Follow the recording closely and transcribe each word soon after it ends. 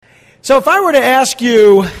So if I were to ask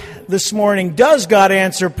you this morning, does God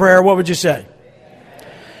answer prayer, what would you say?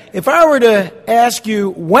 If I were to ask you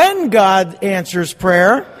when God answers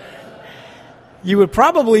prayer, you would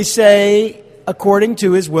probably say according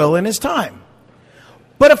to His will and His time.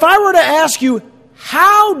 But if I were to ask you,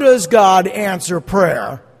 how does God answer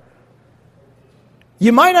prayer?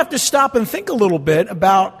 You might have to stop and think a little bit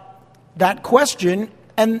about that question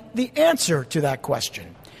and the answer to that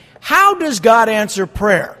question. How does God answer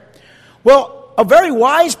prayer? Well, a very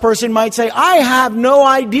wise person might say, I have no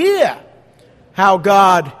idea how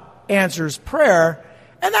God answers prayer.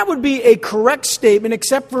 And that would be a correct statement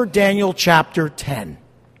except for Daniel chapter 10.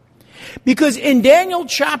 Because in Daniel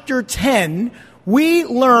chapter 10, we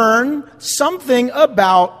learn something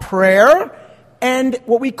about prayer and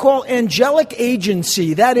what we call angelic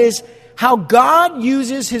agency. That is, how God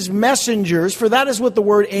uses His messengers, for that is what the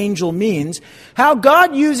word angel means, how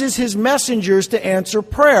God uses His messengers to answer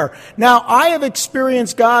prayer. Now, I have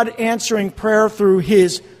experienced God answering prayer through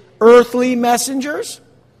His earthly messengers,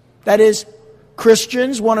 that is,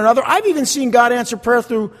 Christians, one another. I've even seen God answer prayer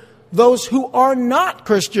through those who are not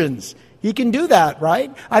Christians. He can do that,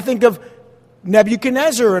 right? I think of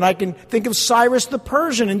Nebuchadnezzar, and I can think of Cyrus the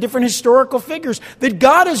Persian and different historical figures that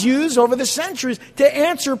God has used over the centuries to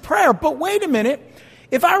answer prayer. But wait a minute.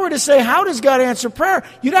 If I were to say, how does God answer prayer?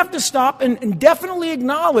 You'd have to stop and definitely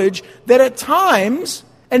acknowledge that at times,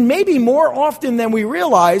 and maybe more often than we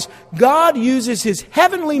realize, God uses His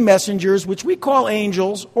heavenly messengers, which we call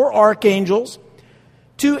angels or archangels,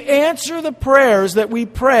 to answer the prayers that we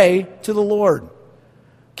pray to the Lord.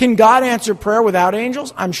 Can God answer prayer without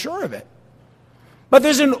angels? I'm sure of it. But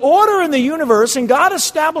there's an order in the universe, and God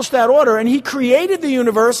established that order, and He created the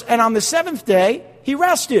universe, and on the seventh day, He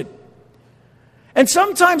rested. And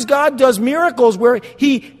sometimes God does miracles where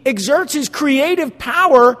He exerts His creative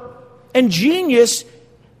power and genius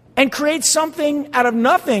and creates something out of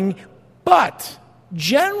nothing. But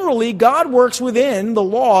generally, God works within the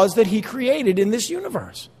laws that He created in this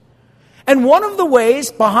universe. And one of the ways,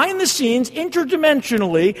 behind the scenes,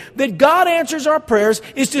 interdimensionally, that God answers our prayers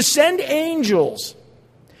is to send angels.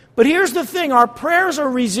 But here's the thing, our prayers are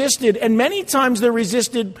resisted, and many times they're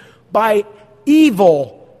resisted by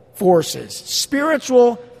evil forces,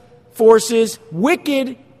 spiritual forces,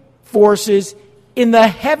 wicked forces in the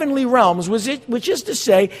heavenly realms, which is to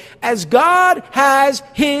say, as God has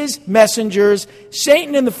His messengers,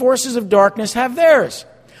 Satan and the forces of darkness have theirs.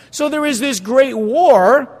 So there is this great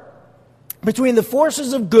war between the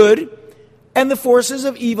forces of good and the forces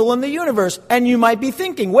of evil in the universe. And you might be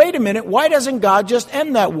thinking, wait a minute, why doesn't God just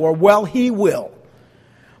end that war? Well, He will.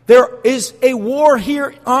 There is a war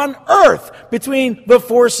here on earth between the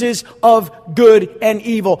forces of good and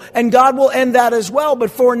evil. And God will end that as well.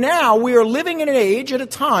 But for now, we are living in an age at a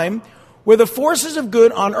time where the forces of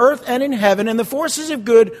good on earth and in heaven and the forces of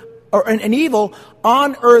good and evil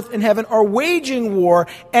on earth and heaven are waging war.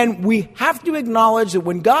 And we have to acknowledge that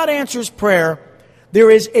when God answers prayer, there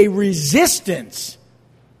is a resistance,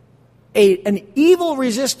 an evil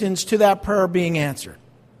resistance to that prayer being answered.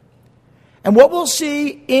 And what we'll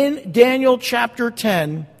see in Daniel chapter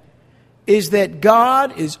 10 is that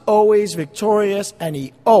God is always victorious and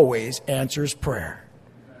He always answers prayer.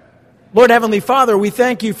 Lord Heavenly Father, we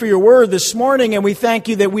thank You for Your word this morning, and we thank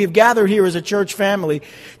You that we've gathered here as a church family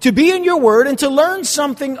to be in Your word and to learn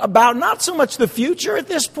something about not so much the future at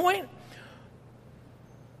this point.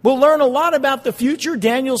 We'll learn a lot about the future,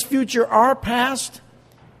 Daniel's future, our past,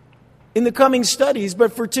 in the coming studies.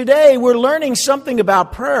 But for today, we're learning something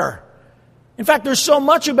about prayer. In fact, there's so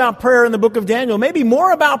much about prayer in the book of Daniel, maybe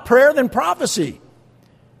more about prayer than prophecy.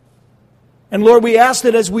 And Lord, we ask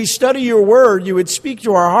that as we study Your word, You would speak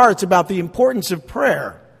to our hearts about the importance of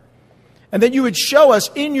prayer. And that You would show us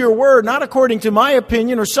in Your word, not according to my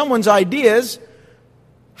opinion or someone's ideas,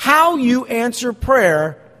 how You answer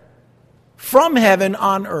prayer from heaven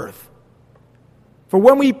on earth. For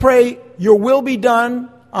when we pray, Your will be done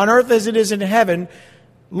on earth as it is in heaven,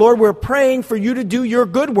 Lord, we're praying for You to do Your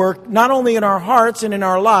good work, not only in our hearts and in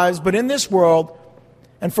our lives, but in this world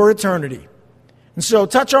and for eternity. And so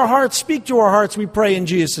touch our hearts, speak to our hearts, we pray in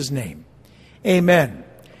Jesus' name. Amen.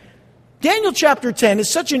 Daniel chapter 10 is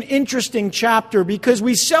such an interesting chapter because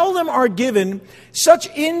we seldom are given such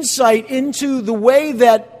insight into the way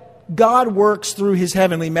that God works through His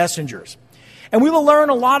heavenly messengers. And we will learn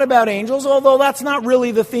a lot about angels, although that's not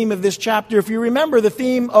really the theme of this chapter. If you remember the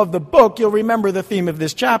theme of the book, you'll remember the theme of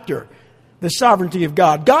this chapter, the sovereignty of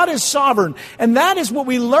God. God is sovereign, and that is what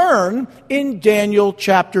we learn in Daniel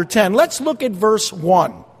chapter 10. Let's look at verse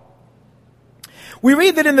 1. We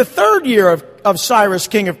read that in the third year of Cyrus,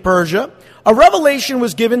 king of Persia, a revelation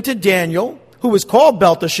was given to Daniel, who was called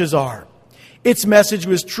Belteshazzar. Its message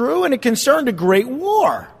was true, and it concerned a great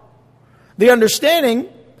war. The understanding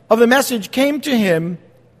of the message came to him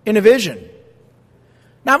in a vision.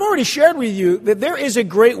 Now, I've already shared with you that there is a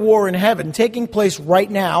great war in heaven taking place right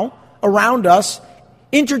now around us,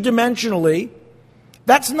 interdimensionally.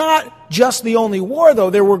 That's not just the only war, though.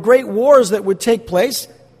 There were great wars that would take place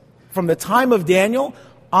from the time of Daniel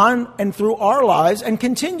on and through our lives and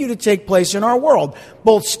continue to take place in our world.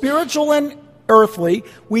 Both spiritual and earthly,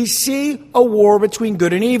 we see a war between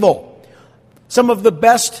good and evil. Some of the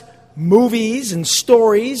best movies and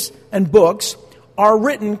stories and books are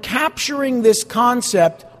written capturing this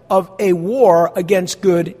concept of a war against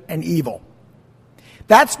good and evil.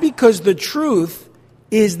 That's because the truth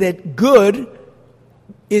is that good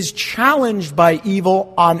is challenged by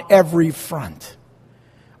evil on every front.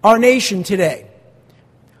 Our nation today,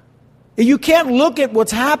 you can't look at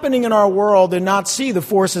what's happening in our world and not see the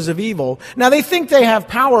forces of evil. Now, they think they have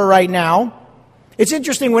power right now. It's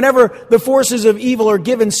interesting, whenever the forces of evil are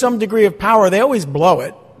given some degree of power, they always blow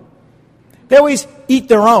it. They always eat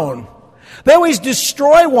their own. They always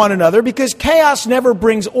destroy one another because chaos never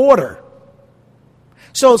brings order.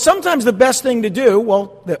 So sometimes the best thing to do,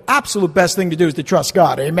 well, the absolute best thing to do is to trust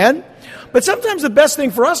God, amen? But sometimes the best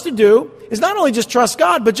thing for us to do is not only just trust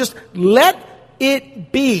God, but just let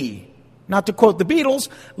it be. Not to quote the Beatles,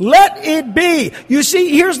 let it be. You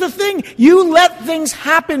see, here's the thing. You let things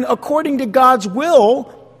happen according to God's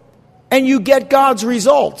will, and you get God's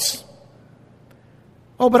results.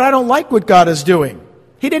 Oh, but I don't like what God is doing.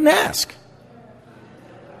 He didn't ask.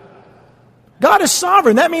 God is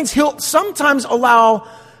sovereign. That means He'll sometimes allow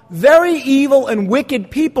very evil and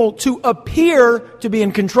wicked people to appear to be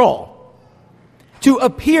in control, to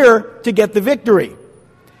appear to get the victory.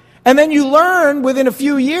 And then you learn within a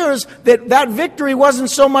few years that that victory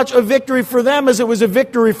wasn't so much a victory for them as it was a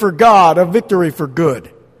victory for God, a victory for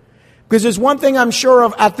good. Because there's one thing I'm sure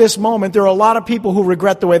of at this moment, there are a lot of people who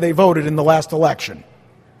regret the way they voted in the last election.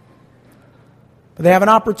 But they have an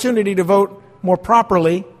opportunity to vote more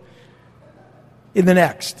properly in the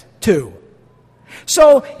next two.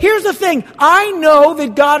 So here's the thing. I know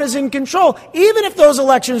that God is in control. Even if those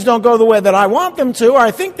elections don't go the way that I want them to, or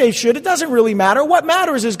I think they should, it doesn't really matter. What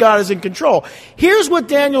matters is God is in control. Here's what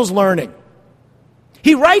Daniel's learning.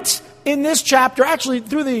 He writes in this chapter, actually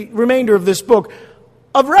through the remainder of this book,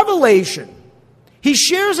 of revelation. He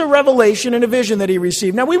shares a revelation and a vision that he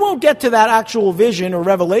received. Now, we won't get to that actual vision or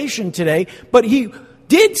revelation today, but he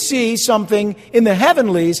did see something in the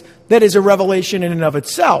heavenlies that is a revelation in and of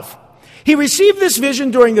itself. He received this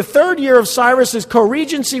vision during the 3rd year of Cyrus's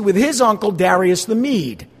co-regency with his uncle Darius the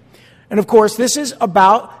Mede. And of course, this is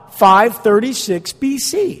about 536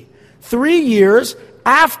 BC. 2 to 3 years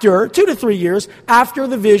after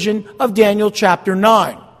the vision of Daniel chapter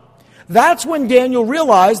 9. That's when Daniel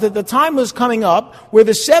realized that the time was coming up where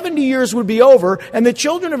the 70 years would be over and the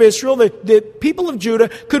children of Israel, the people of Judah,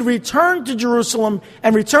 could return to Jerusalem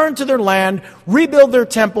and return to their land, rebuild their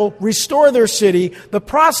temple, restore their city. The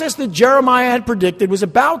process that Jeremiah had predicted was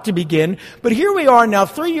about to begin. But here we are now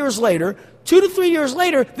 3 years later, 2 to 3 years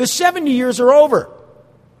later, the 70 years are over.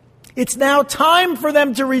 It's now time for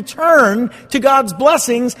them to return to God's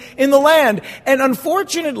blessings in the land. And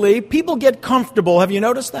unfortunately, people get comfortable. Have you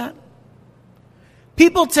noticed that?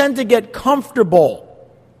 People tend to get comfortable,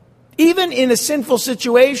 even in a sinful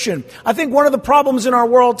situation. I think one of the problems in our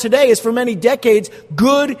world today is for many decades,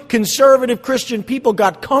 good, conservative Christian people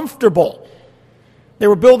got comfortable. They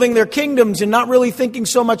were building their kingdoms and not really thinking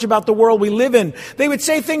so much about the world we live in. They would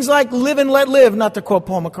say things like, live and let live, not to quote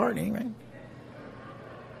Paul McCartney, right?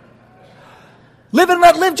 Live and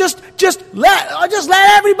let live, just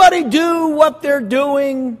let everybody do what they're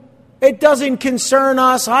doing. It doesn't concern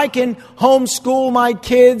us. I can homeschool my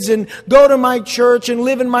kids and go to my church and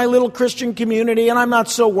live in my little Christian community, and I'm not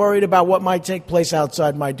so worried about what might take place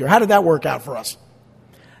outside my door. How did that work out for us?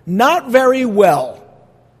 Not very well.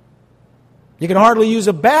 You can hardly use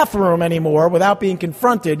a bathroom anymore without being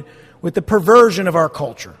confronted with the perversion of our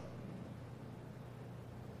culture.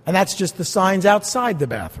 And that's just the signs outside the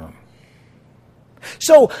bathroom.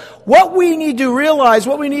 So what we need to realize,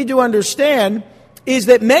 what we need to understand is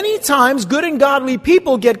that many times good and godly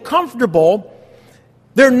people get comfortable.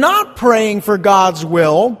 They're not praying for God's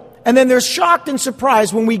will, and then they're shocked and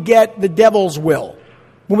surprised when we get the devil's will,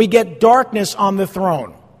 when we get darkness on the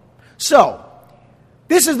throne. So,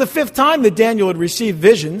 this is the 5th time that Daniel had received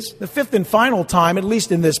visions, the 5th and final time, at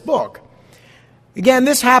least in this book. Again,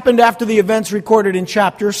 this happened after the events recorded in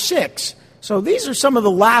chapter 6. So these are some of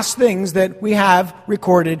the last things that we have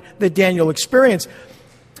recorded that Daniel experienced.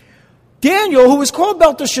 Daniel, who was called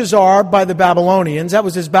Belteshazzar by the Babylonians, that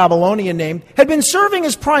was his Babylonian name, had been serving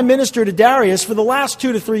as prime minister to Darius for the last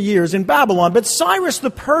 2 to 3 years in Babylon, but Cyrus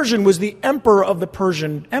the Persian was the emperor of the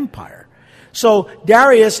Persian Empire. So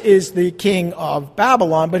Darius is the king of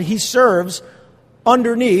Babylon, but he serves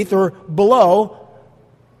underneath or below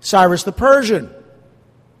Cyrus the Persian.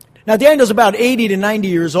 Now Daniel's about 80 to 90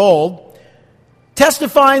 years old,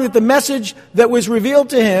 testifying that the message that was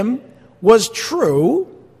revealed to him was true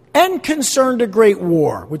and concerned a great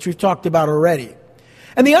war, which we've talked about already.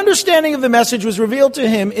 And the understanding of the message was revealed to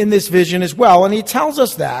him in this vision as well, and he tells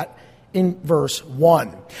us that in verse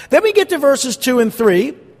 1. Then we get to verses 2 and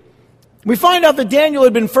 3. We find out that Daniel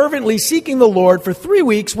had been fervently seeking the Lord for 3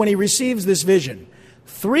 weeks when he receives this vision.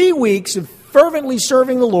 3 weeks of fervently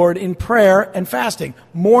serving the Lord in prayer and fasting,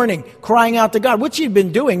 mourning, crying out to God, which he'd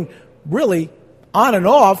been doing really on and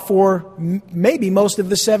off for maybe most of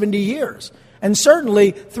the 70 years. And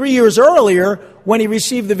certainly 3 years earlier when he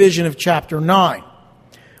received the vision of chapter 9.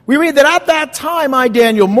 We read that at that time I,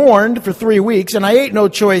 Daniel, mourned for 3 weeks, and I ate no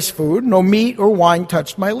choice food, no meat or wine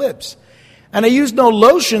touched my lips. And I used no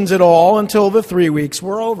lotions at all until the 3 weeks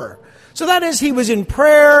were over. So that is, he was in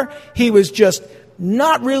prayer, he was just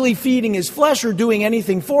not really feeding his flesh or doing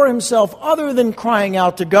anything for himself other than crying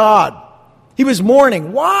out to God. He was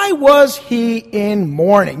mourning. Why was he in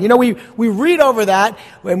mourning? You know, we read over that,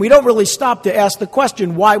 and we don't really stop to ask the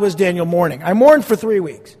question, why was Daniel mourning? I mourned for 3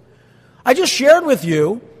 weeks. I just shared with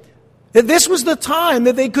you that this was the time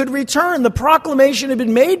that they could return. The proclamation had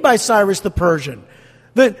been made by Cyrus the Persian.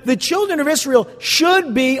 The children of Israel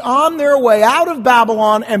should be on their way out of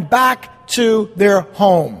Babylon and back to their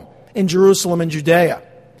home in Jerusalem and Judea.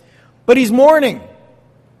 But he's mourning.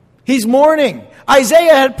 He's mourning.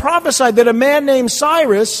 Isaiah had prophesied that a man named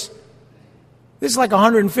Cyrus, this is like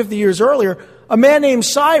 150 years earlier, a man named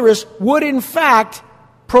Cyrus would in fact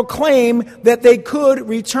proclaim that they could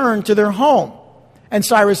return to their home. And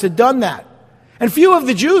Cyrus had done that. And few of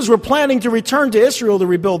the Jews were planning to return to Israel to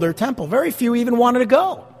rebuild their temple. Very few even wanted to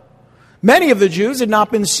go. Many of the Jews had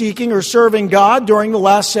not been seeking or serving God during the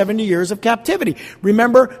last 70 years of captivity.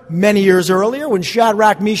 Remember many years earlier when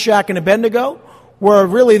Shadrach, Meshach, and Abednego were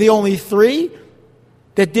really the only 3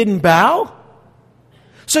 that didn't bow?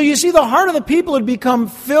 So you see, the heart of the people had become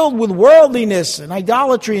filled with worldliness and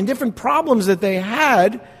idolatry and different problems that they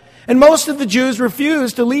had. And most of the Jews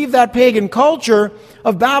refused to leave that pagan culture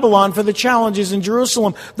of Babylon for the challenges in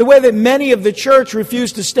Jerusalem, the way that many of the church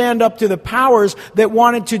refused to stand up to the powers that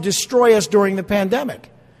wanted to destroy us during the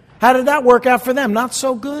pandemic. How did that work out for them? Not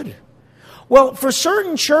so good. Well, for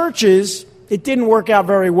certain churches, it didn't work out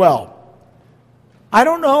very well. I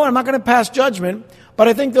don't know, I'm not going to pass judgment, but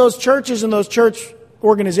I think those churches and those church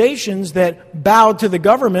organizations that bowed to the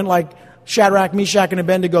government, like Shadrach, Meshach, and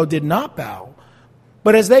Abednego, did not bow.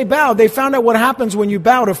 But as they bowed, they found out what happens when you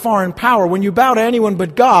bow to foreign power, when you bow to anyone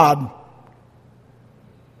but God.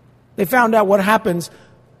 They found out what happens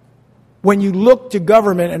when you look to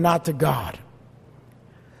government and not to God.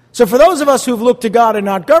 So for those of us who've looked to God and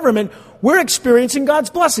not government, we're experiencing God's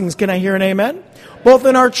blessings. Can I hear an amen? Both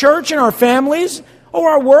in our church and our families. Oh,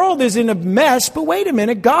 our world is in a mess, but wait a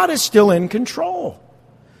minute, God is still in control.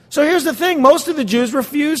 So here's the thing, most of the Jews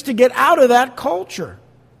refused to get out of that culture.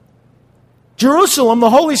 Jerusalem, the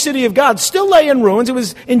holy city of God, still lay in ruins. It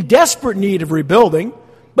was in desperate need of rebuilding,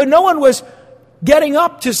 but no one was getting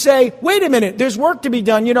up to say, wait a minute, there's work to be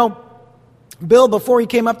done. You know, Bill, before he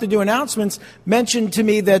came up to do announcements, mentioned to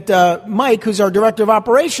me that Mike, who's our director of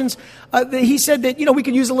operations, he said that, we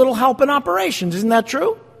could use a little help in operations. Isn't that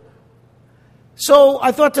true? So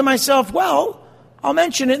I thought to myself, well, I'll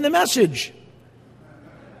mention it in the message.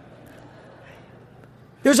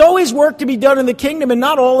 There's always work to be done in the kingdom, and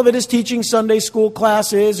not all of it is teaching Sunday school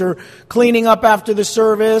classes or cleaning up after the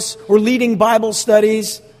service or leading Bible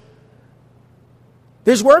studies.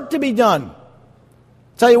 There's work to be done.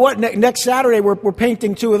 Tell you what, next Saturday we're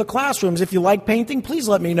painting 2 of the classrooms. If you like painting, please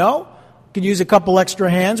let me know. Could use a couple extra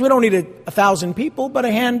hands. We don't need 1,000 people, but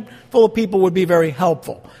a handful of people would be very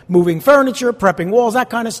helpful. Moving furniture, prepping walls, that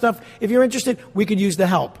kind of stuff. If you're interested, we could use the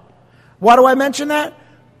help. Why do I mention that?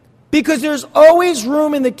 Because there's always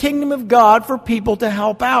room in the kingdom of God for people to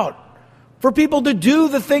help out. For people to do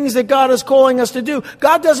the things that God is calling us to do.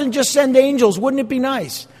 God doesn't just send angels. Wouldn't it be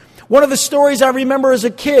nice? One of the stories I remember as a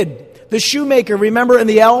kid, the shoemaker, remember in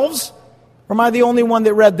the elves? Or am I the only one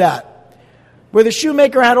that read that? Where the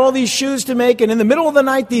shoemaker had all these shoes to make, and in the middle of the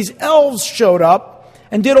night, these elves showed up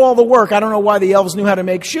and did all the work. I don't know why the elves knew how to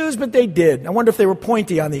make shoes, but they did. I wonder if they were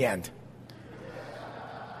pointy on the end.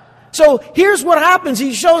 So here's what happens.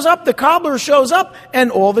 He shows up, the cobbler shows up, and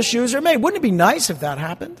all the shoes are made. Wouldn't it be nice if that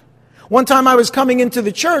happened? One time I was coming into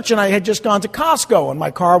the church and I had just gone to Costco and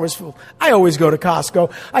my car was full. I always go to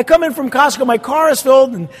Costco. I come in from Costco, my car is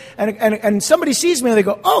filled, and somebody sees me and they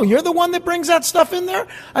go, "Oh, you're the one that brings that stuff in there?"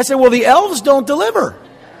 I say, "Well, the elves don't deliver."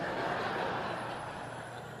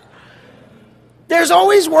 There's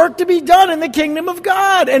always work to be done in the kingdom of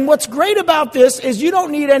God. And what's great about this is you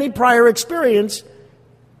don't need any prior experience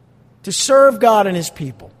to serve God and His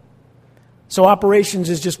people. So operations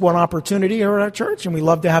is just one opportunity here at our church, and we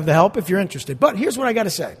love to have the help if you're interested. But here's what I got to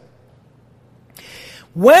say.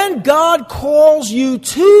 When God calls you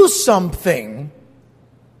to something,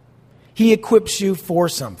 He equips you for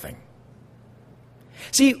something.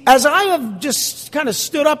 See, as I have just kind of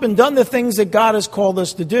stood up and done the things that God has called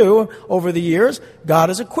us to do over the years, God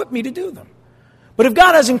has equipped me to do them. But if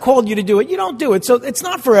God hasn't called you to do it, you don't do it. So it's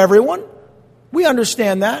not for everyone. We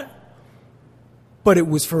understand that. But it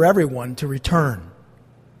was for everyone to return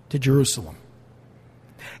to Jerusalem.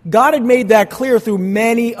 God had made that clear through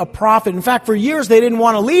many a prophet. In fact, for years they didn't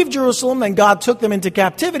want to leave Jerusalem, and God took them into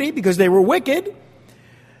captivity because they were wicked.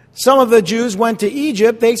 Some of the Jews went to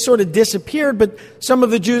Egypt. They sort of disappeared, but some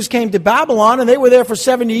of the Jews came to Babylon, and they were there for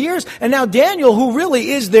 70 years. And now Daniel, who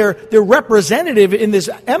really is their representative in this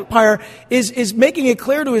empire, is making it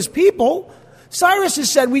clear to his people. Cyrus has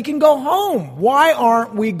said we can go home. Why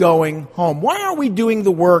aren't we going home? Why aren't we doing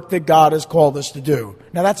the work that God has called us to do?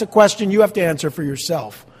 Now, that's a question you have to answer for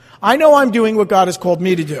yourself. I know I'm doing what God has called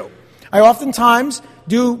me to do. I oftentimes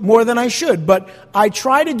do more than I should, but I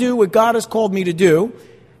try to do what God has called me to do.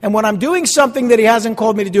 And when I'm doing something that He hasn't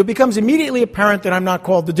called me to do, it becomes immediately apparent that I'm not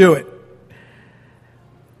called to do it.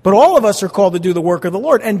 But all of us are called to do the work of the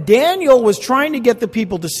Lord. And Daniel was trying to get the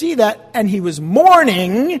people to see that, and he was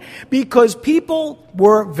mourning because people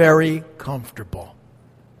were very comfortable.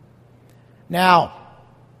 Now,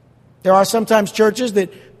 there are sometimes churches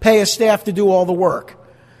that pay a staff to do all the work.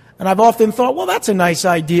 And I've often thought, well, that's a nice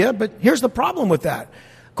idea, but here's the problem with that.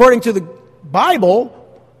 According to the Bible,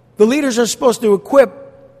 the leaders are supposed to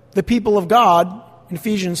equip the people of God, in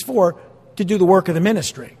Ephesians 4, to do the work of the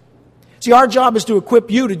ministry. See, our job is to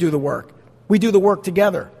equip you to do the work. We do the work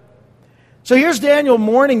together. So here's Daniel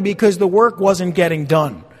mourning because the work wasn't getting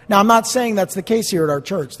done. Now, I'm not saying that's the case here at our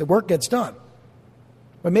church. The work gets done.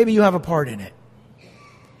 But maybe you have a part in it.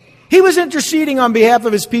 He was interceding on behalf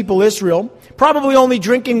of his people Israel, probably only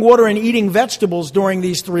drinking water and eating vegetables during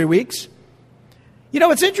these 3 weeks. You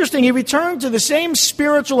know, it's interesting. He returned to the same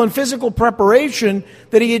spiritual and physical preparation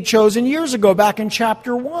that he had chosen years ago, back in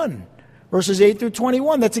chapter 1, verses 8 through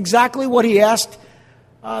 21. That's exactly what he asked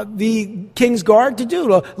the king's guard to do,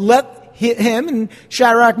 to let him and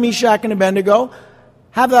Shadrach, Meshach, and Abednego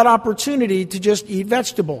have that opportunity to just eat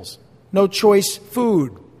vegetables, no choice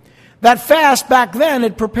food. That fast back then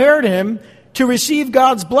had prepared him to receive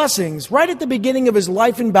God's blessings right at the beginning of his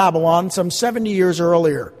life in Babylon, some 70 years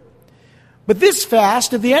earlier. But this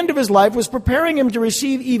fast, at the end of his life, was preparing him to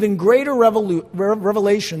receive even greater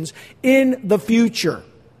revelations in the future.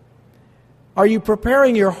 Are you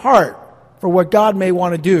preparing your heart for what God may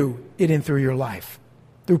want to do in and through your life?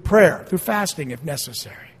 Through prayer, through fasting if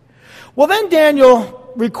necessary. Well, then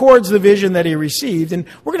Daniel records the vision that he received. And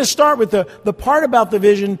we're going to start with the part about the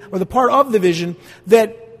vision, or the part of the vision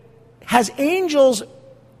that has angels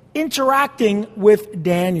interacting with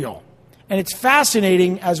Daniel. And it's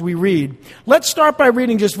fascinating as we read. Let's start by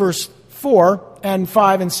reading just verse 4 and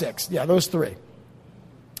 5 and 6. Yeah, those three.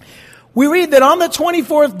 We read that on the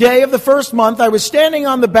 24th day of the first month, I was standing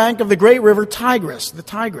on the bank of the great river Tigris, the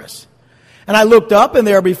Tigris. And I looked up, and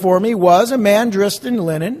there before me was a man dressed in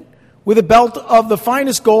linen, with a belt of the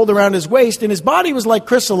finest gold around his waist, and his body was like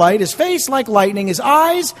chrysolite, his face like lightning, his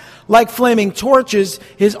eyes like flaming torches,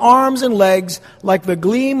 his arms and legs like the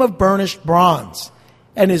gleam of burnished bronze,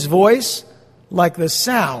 and his voice like the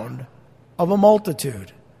sound of a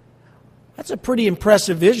multitude. That's a pretty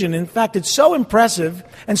impressive vision. In fact, it's so impressive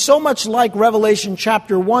and so much like Revelation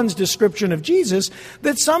chapter 1's description of Jesus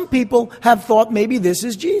that some people have thought maybe this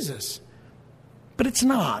is Jesus. But it's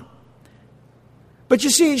not. But you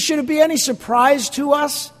see, should it be any surprise to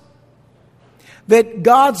us that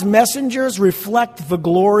God's messengers reflect the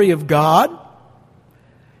glory of God?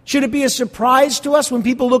 Should it be a surprise to us when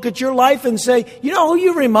people look at your life and say, you know who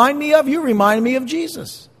you remind me of? You remind me of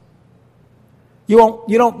Jesus. You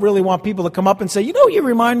don't really want people to come up and say, you know who you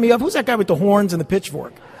remind me of? Who's that guy with the horns and the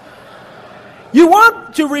pitchfork? You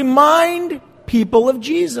want to remind people of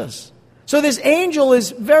Jesus. So this angel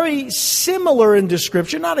is very similar in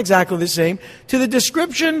description, not exactly the same, to the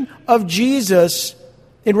description of Jesus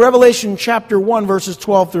in Revelation chapter 1, verses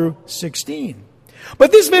 12 through 16.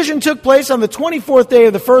 But this vision took place on the 24th day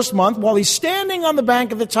of the first month while he's standing on the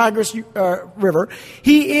bank of the Tigris River.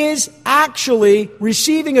 He is actually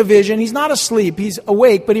receiving a vision. He's not asleep. He's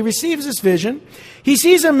awake, but he receives this vision. He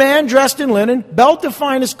sees a man dressed in linen, belt of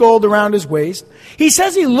finest gold around his waist. He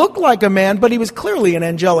says he looked like a man, but he was clearly an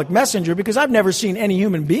angelic messenger because I've never seen any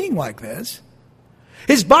human being like this.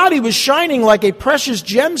 His body was shining like a precious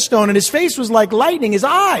gemstone, and his face was like lightning. His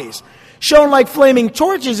eyes shone like flaming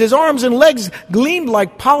torches. His arms and legs gleamed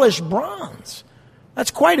like polished bronze.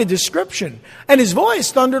 That's quite a description. And his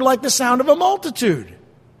voice thundered like the sound of a multitude.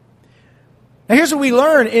 Now here's what we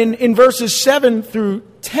learn in verses 7 through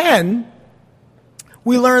 10.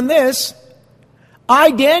 We learn this. I,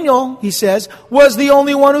 Daniel, he says, was the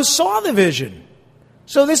only one who saw the vision.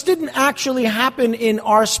 So this didn't actually happen in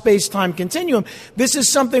our space-time continuum. This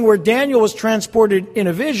is something where Daniel was transported in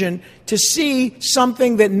a vision to see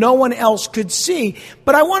something that no one else could see.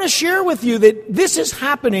 But I want to share with you that this is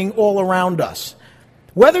happening all around us.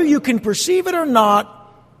 Whether you can perceive it or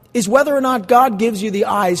not is whether or not God gives you the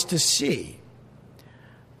eyes to see.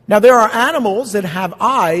 Now, there are animals that have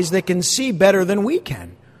eyes that can see better than we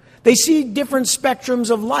can. They see different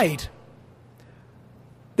spectrums of light.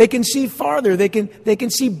 They can see farther. They can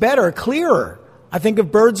see better, clearer. I think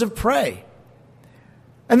of birds of prey.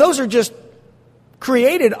 And those are just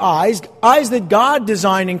created eyes that God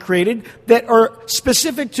designed and created that are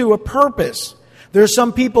specific to a purpose. There are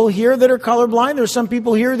some people here that are colorblind. There are some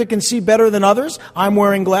people here that can see better than others. I'm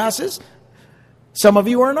wearing glasses. Some of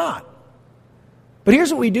you are not. But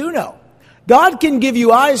here's what we do know. God can give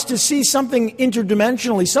you eyes to see something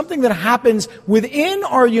interdimensionally, something that happens within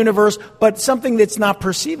our universe, but something that's not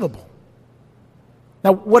perceivable.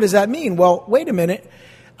 Now, what does that mean? Well, wait a minute.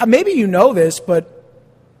 Maybe you know this, but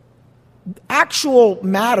actual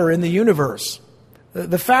matter in the universe,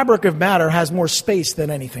 the fabric of matter has more space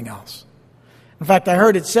than anything else. In fact, I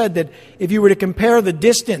heard it said that if you were to compare the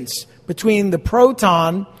distance between the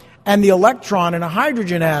proton and the electron in a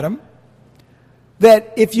hydrogen atom,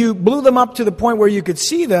 that if you blew them up to the point where you could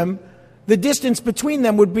see them, the distance between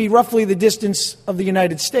them would be roughly the distance of the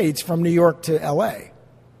United States from New York to LA.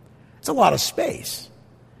 It's a lot of space.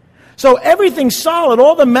 So everything solid,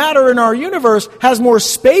 all the matter in our universe has more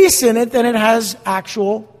space in it than it has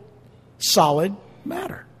actual solid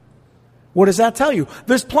matter. What does that tell you?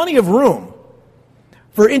 There's plenty of room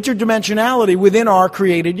for interdimensionality within our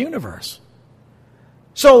created universe.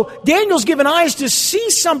 So Daniel's given eyes to see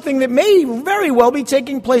something that may very well be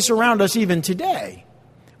taking place around us even today.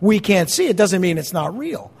 We can't see it. Doesn't mean it's not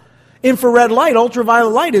real. Infrared light,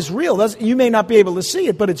 ultraviolet light is real. You may not be able to see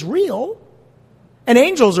it, but it's real. And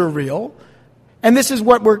angels are real. And this is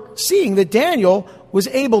what we're seeing that Daniel was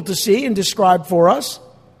able to see and describe for us.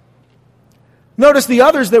 Notice the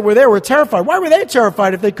others that were there were terrified. Why were they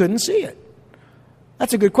terrified if they couldn't see it?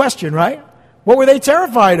 That's a good question, right? What were they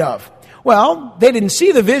terrified of? Well, they didn't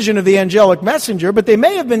see the vision of the angelic messenger, but they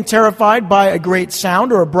may have been terrified by a great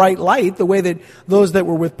sound or a bright light, the way that those that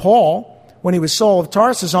were with Paul when he was Saul of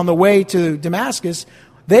Tarsus on the way to Damascus,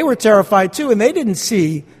 they were terrified too, and they didn't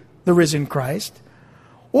see the risen Christ.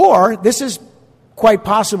 Or, this is quite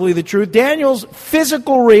possibly the truth, Daniel's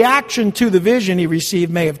physical reaction to the vision he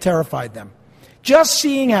received may have terrified them. Just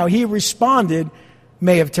seeing how he responded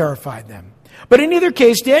may have terrified them. But in either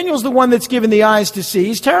case, Daniel's the one that's given the eyes to see.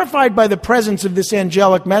 He's terrified by the presence of this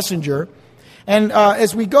angelic messenger. And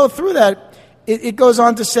as we go through that, it goes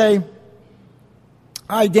on to say,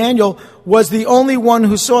 I, Daniel, was the only one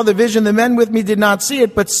who saw the vision. The men with me did not see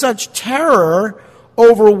it, but such terror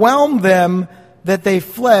overwhelmed them that they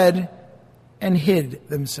fled and hid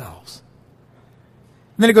themselves.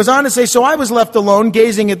 And then it goes on to say, so I was left alone,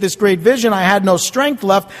 gazing at this great vision. I had no strength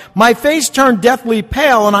left. My face turned deathly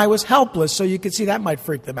pale, and I was helpless. So you can see that might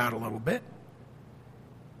freak them out a little bit.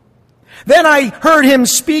 Then I heard him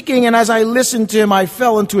speaking, and as I listened to him, I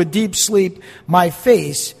fell into a deep sleep, my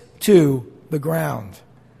face to the ground.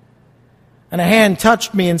 And a hand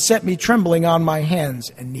touched me and set me trembling on my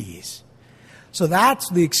hands and knees. So that's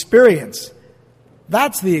the experience.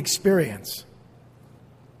 That's the experience.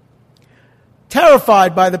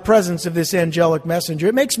 Terrified by the presence of this angelic messenger.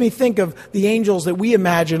 It makes me think of the angels that we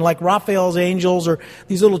imagine, like Raphael's angels or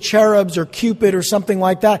these little cherubs or Cupid or something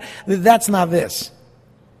like that. That's not this.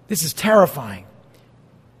 This is terrifying.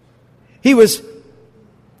 He was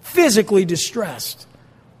physically distressed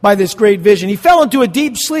by this great vision. He fell into a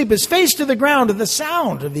deep sleep, his face to the ground at the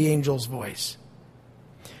sound of the angel's voice.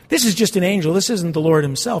 This is just an angel. This isn't the Lord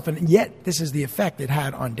himself. And yet, this is the effect it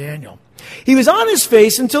had on Daniel. He was on his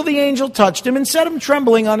face until the angel touched him and set him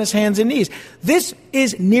trembling on his hands and knees. This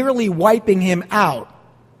is nearly wiping him out.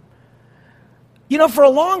 For a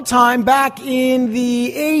long time, back in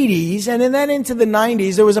the 80s and then into the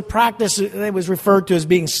 90s, there was a practice that was referred to as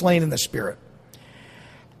being slain in the Spirit.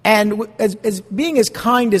 And as being as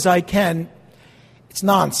kind as I can, it's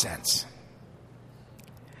nonsense.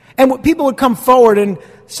 And people would come forward and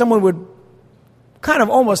someone would kind of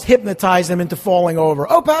almost hypnotize them into falling over.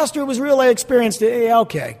 Oh, Pastor, it was real. I experienced it. Yeah,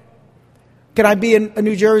 okay. Can I be a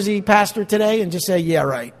New Jersey pastor today and just say, yeah,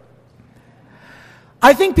 right?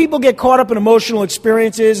 I think people get caught up in emotional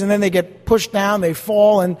experiences and then they get pushed down, they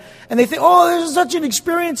fall, and they think, oh, this is such an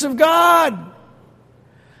experience of God.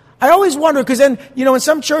 I always wonder, because then, in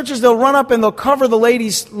some churches they'll run up and they'll cover the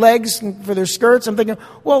ladies' legs for their skirts. I'm thinking,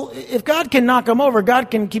 well, if God can knock them over,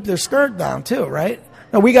 God can keep their skirt down too, right?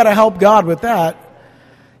 No, we got to help God with that.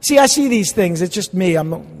 See, I see these things. It's just me.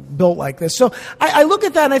 I'm built like this. So I look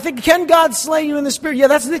at that and I think, can God slay you in the Spirit? Yeah,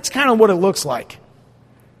 that's kind of what it looks like.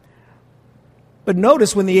 But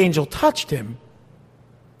notice when the angel touched him,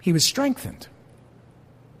 he was strengthened.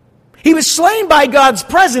 He was slain by God's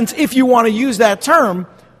presence, if you want to use that term,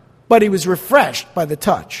 but he was refreshed by the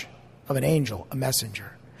touch of an angel, a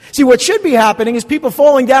messenger. See, what should be happening is people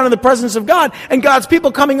falling down in the presence of God and God's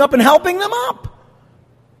people coming up and helping them up.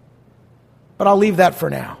 But I'll leave that for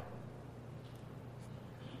now.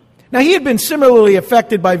 Now, he had been similarly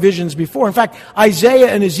affected by visions before. In fact, Isaiah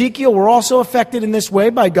and Ezekiel were also affected in this way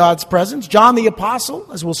by God's presence. John the Apostle,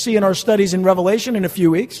 as we'll see in our studies in Revelation in a few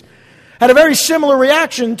weeks, had a very similar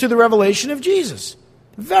reaction to the revelation of Jesus.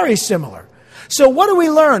 Very similar. So what do we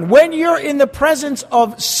learn? When you're in the presence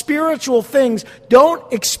of spiritual things,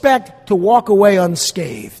 don't expect to walk away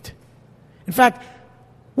unscathed. In fact,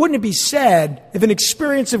 wouldn't it be sad if an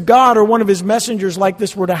experience of God or one of his messengers like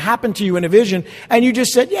this were to happen to you in a vision and you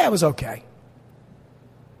just said, yeah, it was okay.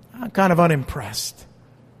 I'm kind of unimpressed.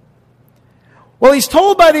 Well, he's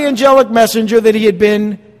told by the angelic messenger that he had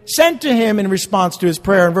been sent to him in response to his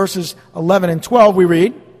prayer. In verses 11 and 12 we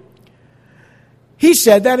read, he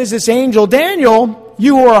said, that is this angel, Daniel,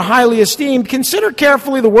 you who are highly esteemed, consider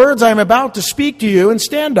carefully the words I am about to speak to you and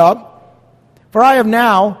stand up, for I have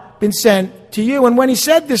now been sent to you. And when he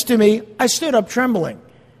said this to me, I stood up trembling.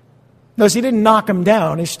 Notice he didn't knock him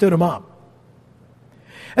down, he stood him up.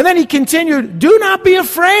 And then he continued, do not be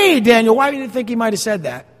afraid, Daniel. Why do you think he might have said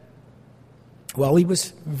that? Well, he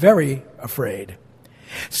was very afraid.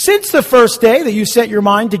 Since the first day that you set your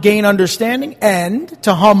mind to gain understanding and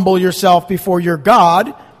to humble yourself before your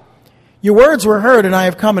God, your words were heard and I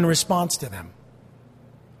have come in response to them.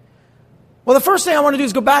 Well, the first thing I want to do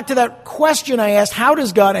is go back to that question I asked, how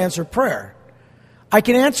does God answer prayer? I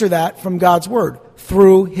can answer that from God's word,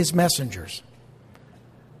 through his messengers.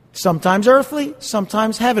 Sometimes earthly,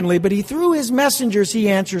 sometimes heavenly, but through his messengers, he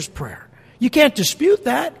answers prayer. You can't dispute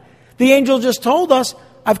that. The angel just told us,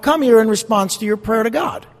 I've come here in response to your prayer to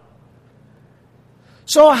God.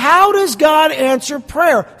 So how does God answer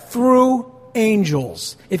prayer? Through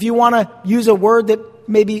angels. If you want to use a word that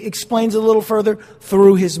maybe explains a little further,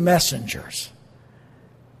 through his messengers.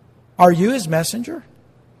 Are you his messenger?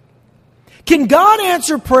 Can God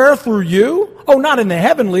answer prayer through you? Oh, not in the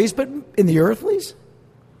heavenlies, but in the earthlies?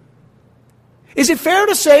 Is it fair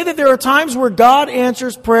to say that there are times where God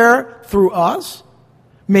answers prayer through us?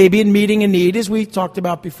 Maybe in meeting a need, as we talked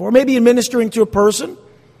about before. Maybe in ministering to a person.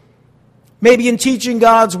 Maybe in teaching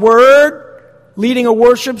God's word, leading a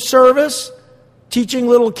worship service, teaching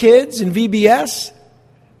little kids in VBS.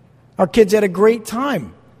 Our kids had a great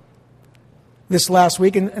time this last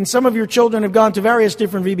week. And some of your children have gone to various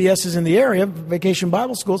different VBSs in the area, Vacation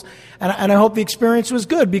Bible Schools. And I hope the experience was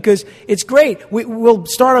good because it's great. We'll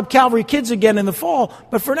start up Calvary Kids again in the fall.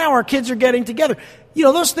 But for now, our kids are getting together.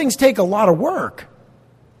 Those things take a lot of work.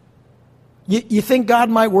 You think God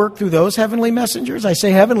might work through those heavenly messengers? I say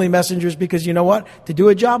heavenly messengers because you know what? To do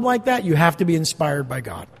a job like that, you have to be inspired by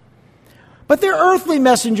God. But they're earthly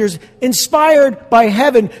messengers inspired by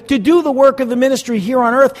heaven to do the work of the ministry here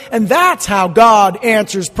on earth. And that's how God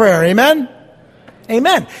answers prayer. Amen?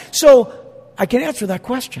 Amen. So I can answer that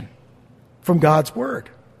question from God's word.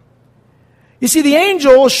 You see, the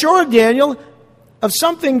angel assured Daniel of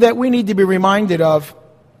something that we need to be reminded of.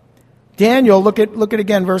 Daniel, look at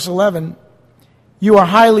again verse 11. You are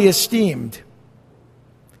highly esteemed.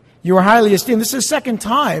 You are highly esteemed. This is the second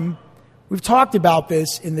time we've talked about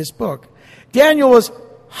this in this book. Daniel was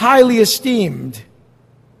highly esteemed.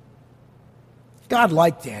 God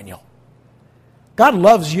liked Daniel. God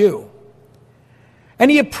loves you.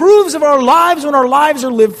 And he approves of our lives when our lives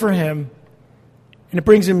are lived for him. And it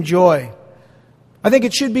brings him joy. I think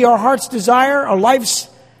it should be our heart's desire, our life's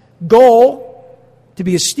goal, to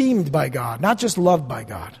be esteemed by God, not just loved by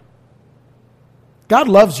God. God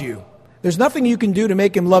loves you. There's nothing you can do to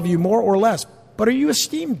make him love you more or less, but are you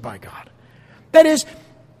esteemed by God? That is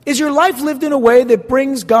your life lived in a way that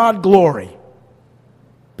brings God glory?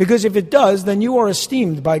 Because if it does, then you are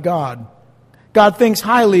esteemed by God. God thinks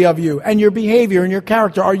highly of you and your behavior and your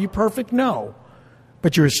character. Are you perfect? No.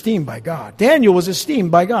 But you're esteemed by God. Daniel was esteemed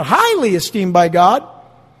by God, highly esteemed by God.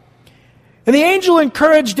 And the angel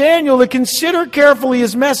encouraged Daniel to consider carefully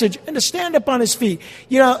his message and to stand up on his feet.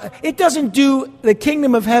 You know, it doesn't do the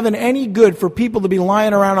kingdom of heaven any good for people to be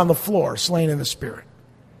lying around on the floor, slain in the spirit.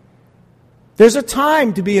 There's a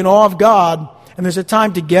time to be in awe of God, and there's a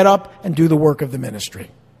time to get up and do the work of the ministry.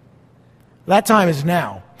 That time is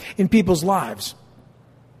now in people's lives.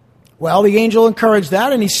 Well, the angel encouraged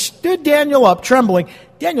that, and he stood Daniel up, trembling.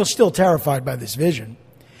 Daniel's still terrified by this vision.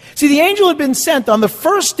 See, the angel had been sent on the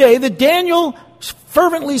first day that Daniel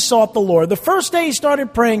fervently sought the Lord. The first day he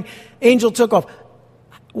started praying, angel took off.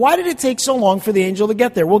 Why did it take so long for the angel to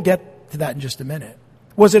get there? We'll get to that in just a minute.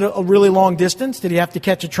 Was it a really long distance? Did he have to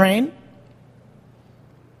catch a train?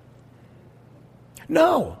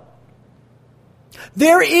 No.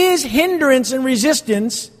 There is hindrance and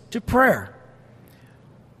resistance to prayer.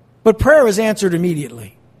 But prayer is answered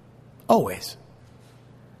immediately. Always.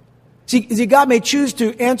 See, God may choose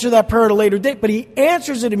to answer that prayer at a later date, but He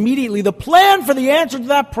answers it immediately. The plan for the answer to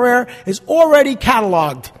that prayer is already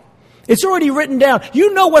cataloged. It's already written down.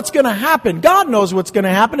 You know what's going to happen. God knows what's going to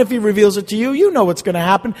happen. If He reveals it to you, you know what's going to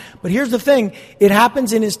happen. But here's the thing. It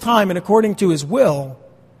happens in His time and according to His will.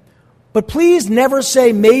 But please never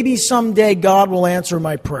say, maybe someday God will answer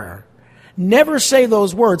my prayer. Never say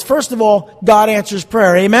those words. First of all, God answers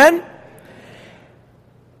prayer. Amen?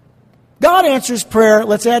 God answers prayer,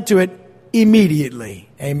 let's add to it, immediately.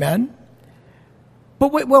 Amen?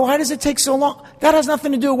 But wait, well, why does it take so long? That has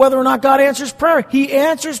nothing to do with whether or not God answers prayer. He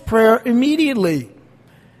answers prayer immediately.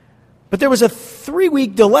 But there was a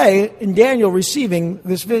 3-week delay in Daniel receiving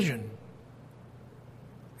this vision.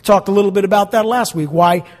 We talked a little bit about that last week,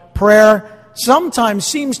 why prayer sometimes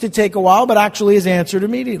seems to take a while, but actually is answered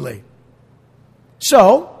immediately.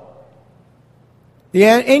 So, the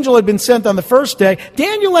angel had been sent on the first day.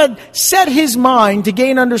 Daniel had set his mind to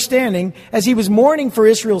gain understanding as he was mourning for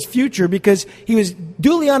Israel's future because he was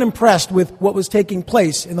duly unimpressed with what was taking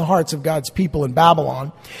place in the hearts of God's people in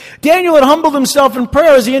Babylon. Daniel had humbled himself in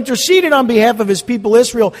prayer as he interceded on behalf of his people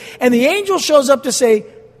Israel. And the angel shows up to say,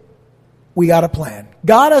 we got a plan.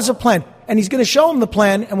 God has a plan. And He's going to show him the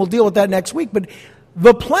plan, and we'll deal with that next week. But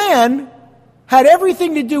the plan had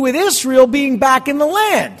everything to do with Israel being back in the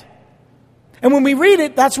land. And when we read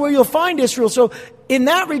it, that's where you'll find Israel. So in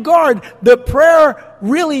that regard, the prayer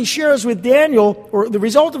really shares with Daniel, or the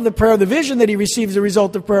result of the prayer, the vision that he receives as a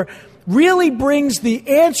result of prayer, really brings the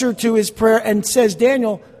answer to his prayer and says,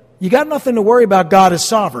 Daniel, you got nothing to worry about. God is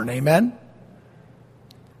sovereign. Amen?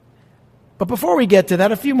 But before we get to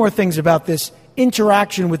that, a few more things about this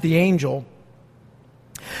interaction with the angel.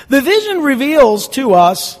 The vision reveals to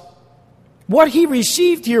us what he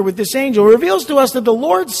received here with this angel, reveals to us that the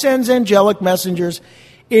Lord sends angelic messengers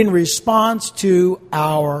in response to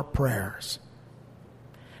our prayers.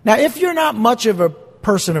 Now, if you're not much of a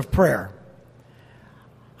person of prayer,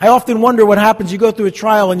 I often wonder what happens. You go through a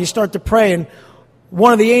trial and you start to pray, and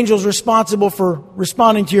one of the angels responsible for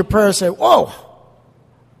responding to your prayer say, whoa,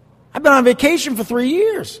 I've been on vacation for 3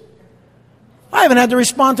 years. I haven't had to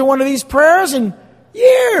respond to one of these prayers in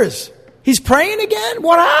years. He's praying again?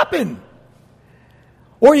 What happened?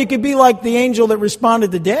 Or you could be like the angel that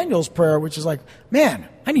responded to Daniel's prayer, which is like, man,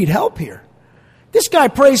 I need help here. This guy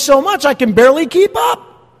prays so much I can barely keep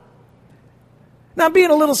up. Now, I'm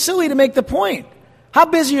being a little silly to make the point. How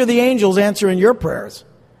busy are the angels answering your prayers?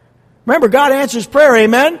 Remember, God answers prayer,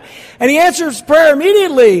 amen? And He answers prayer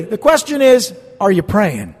immediately. The question is, are you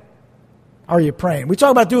praying? Are you praying? We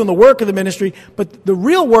talk about doing the work of the ministry, but the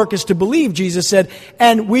real work is to believe, Jesus said,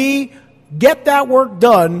 and we get that work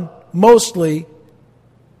done mostly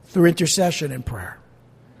through intercession and prayer.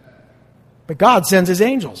 But God sends His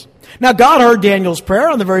angels. Now, God heard Daniel's prayer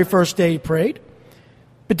on the very first day he prayed.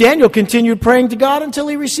 But Daniel continued praying to God until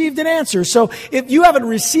he received an answer. So if you haven't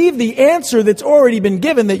received the answer that's already been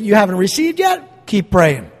given that you haven't received yet, keep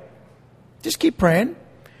praying. Just keep praying.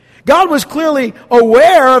 God was clearly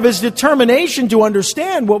aware of His determination to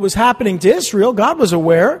understand what was happening to Israel. God was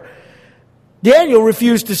aware. Daniel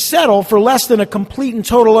refused to settle for less than a complete and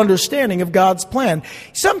total understanding of God's plan.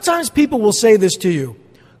 Sometimes people will say this to you,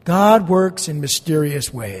 God works in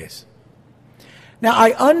mysterious ways. Now,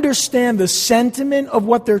 I understand the sentiment of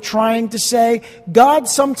what they're trying to say. God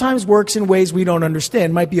sometimes works in ways we don't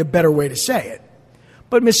understand. Might be a better way to say it.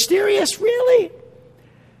 But mysterious, really?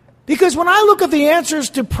 Because when I look at the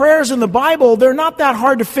answers to prayers in the Bible, they're not that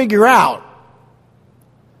hard to figure out.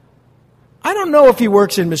 I don't know if he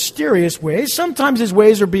works in mysterious ways. Sometimes his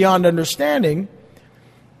ways are beyond understanding.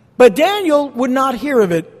 But Daniel would not hear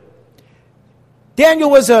of it.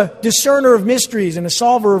 Daniel was a discerner of mysteries and a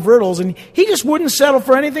solver of riddles, and he just wouldn't settle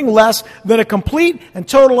for anything less than a complete and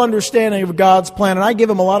total understanding of God's plan. And I give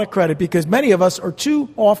him a lot of credit because many of us are too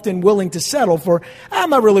often willing to settle for, I'm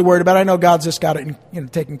not really worried about it. I know God's just got it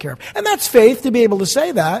taken care of. And that's faith to be able to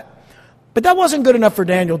say that. But that wasn't good enough for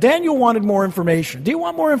Daniel. Daniel wanted more information. Do you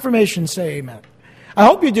want more information? Say amen. I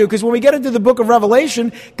hope you do, because when we get into the book of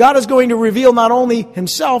Revelation, God is going to reveal not only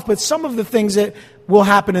himself, but some of the things that will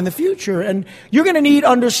happen in the future. And you're going to need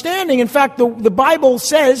understanding. In fact, the Bible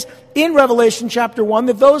says in Revelation chapter 1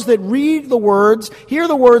 that those that read the words, hear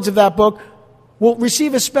the words of that book, will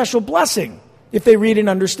receive a special blessing. If they read and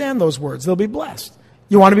understand those words, they'll be blessed.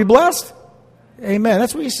 You want to be blessed? Amen.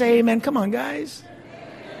 That's what you say, amen. Come on, guys.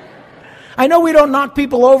 I know we don't knock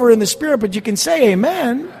people over in the spirit, but you can say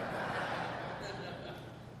amen.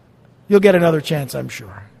 You'll get another chance, I'm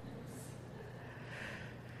sure.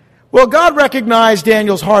 Well, God recognized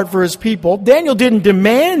Daniel's heart for his people. Daniel didn't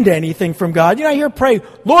demand anything from God. You know, I hear pray,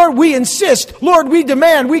 Lord, we insist. Lord, we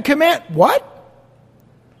demand. We command. What?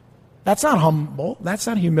 That's not humble. That's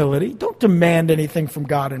not humility. Don't demand anything from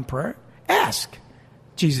God in prayer. Ask.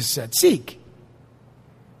 Jesus said, seek.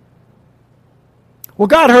 Well,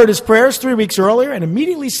 God heard his prayers 3 weeks earlier and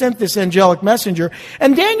immediately sent this angelic messenger.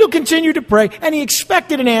 And Daniel continued to pray, and he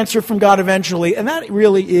expected an answer from God eventually. And that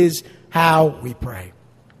really is how we pray.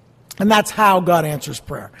 And that's how God answers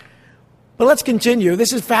prayer. But let's continue.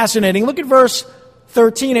 This is fascinating. Look at verse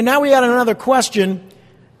 13. And now we add another question.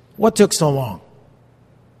 What took so long?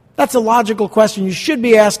 That's a logical question you should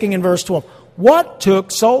be asking in verse 12. What took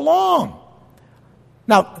so long?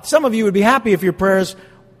 Now, some of you would be happy if your prayers,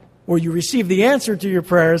 or you receive the answer to your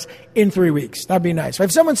prayers in 3 weeks. That'd be nice.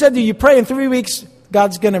 If someone said to you, you pray in 3 weeks,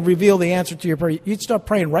 God's going to reveal the answer to your prayer, you'd start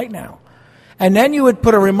praying right now. And then you would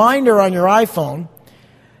put a reminder on your iPhone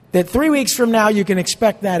that 3 weeks from now you can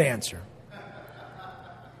expect that answer.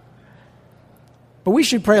 But we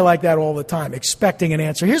should pray like that all the time, expecting an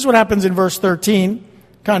answer. Here's what happens in verse 13,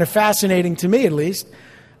 kind of fascinating to me at least.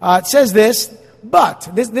 It says this, but,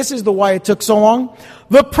 this is the why it took so long.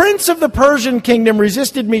 The prince of the Persian kingdom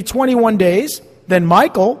resisted me 21 days. Then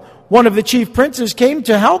Michael, one of the chief princes, came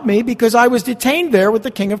to help me because I was detained there with the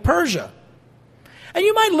king of Persia. And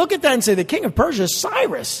you might look at that and say, the king of Persia is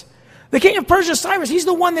Cyrus. The king of Persia, Cyrus, he's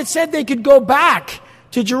the one that said they could go back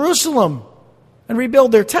to Jerusalem and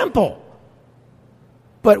rebuild their temple.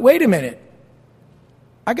 But wait a minute.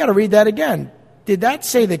 I got to read that again. Did that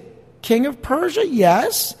say the king of Persia?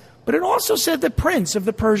 Yes. But it also said the prince of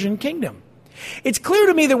the Persian kingdom. It's clear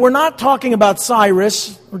to me that we're not talking about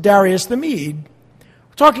Cyrus or Darius the Mede.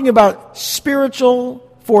 We're talking about spiritual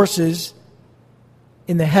forces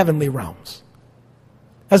in the heavenly realms.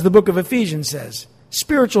 As the book of Ephesians says,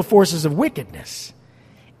 spiritual forces of wickedness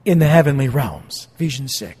in the heavenly realms.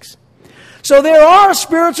 Ephesians 6. So there are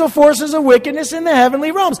spiritual forces of wickedness in the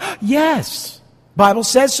heavenly realms. Yes, Bible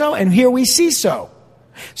says so, and here we see so.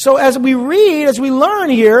 So as we read, as we learn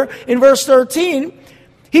here in verse 13,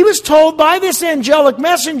 he was told by this angelic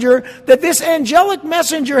messenger that this angelic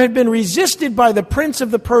messenger had been resisted by the prince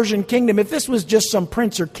of the Persian kingdom. If this was just some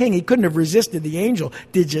prince or king, he couldn't have resisted the angel.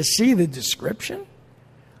 Did you see the description?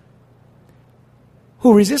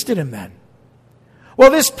 Who resisted him then? Well,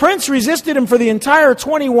 this prince resisted him for the entire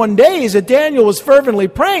 21 days that Daniel was fervently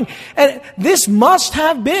praying. And this must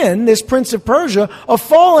have been, this prince of Persia, a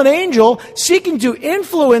fallen angel seeking to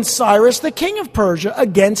influence Cyrus, the king of Persia,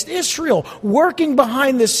 against Israel, working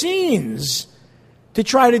behind the scenes to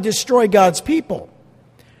try to destroy God's people.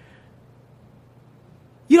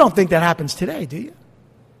 You don't think that happens today, do you?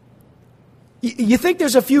 You think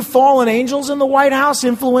there's a few fallen angels in the White House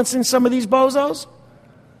influencing some of these bozos?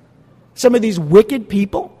 Some of these wicked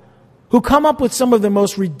people who come up with some of the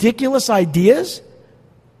most ridiculous ideas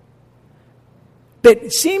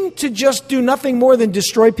that seem to just do nothing more than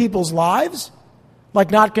destroy people's lives,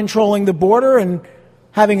 like not controlling the border and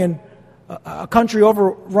having a country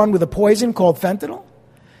overrun with a poison called fentanyl.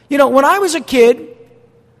 You know, when I was a kid,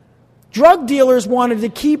 drug dealers wanted to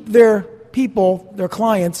keep their people, their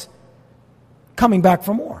clients, coming back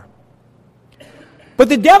for more. But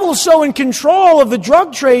the devil's so in control of the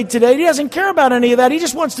drug trade today, he doesn't care about any of that. He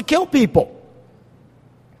just wants to kill people.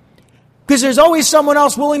 Because there's always someone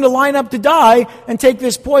else willing to line up to die and take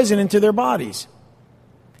this poison into their bodies.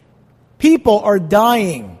 People are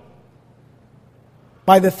dying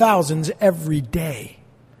by the thousands every day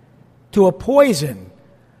to a poison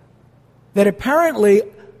that apparently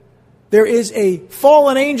there is a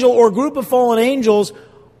fallen angel or group of fallen angels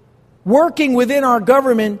working within our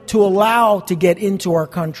government to allow to get into our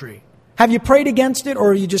country. Have you prayed against it,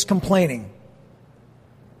 or are you just complaining?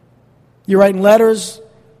 You're writing letters,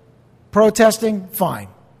 protesting? Fine.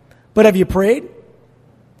 But have you prayed?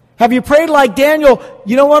 Have you prayed like Daniel,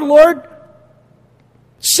 you know what, Lord?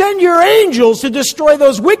 Send your angels to destroy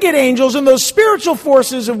those wicked angels and those spiritual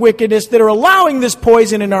forces of wickedness that are allowing this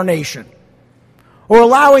poison in our nation, or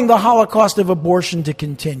allowing the Holocaust of abortion to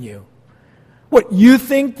continue. What, you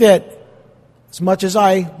think that, as much as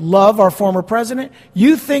I love our former president,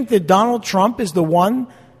 you think that Donald Trump is the one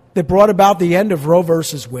that brought about the end of Roe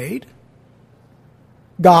versus Wade?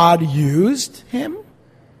 God used him?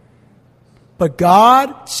 But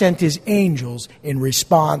God sent his angels in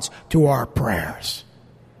response to our prayers.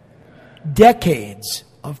 Decades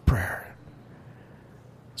of prayer.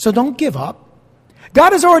 So don't give up.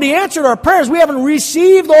 God has already answered our prayers. We haven't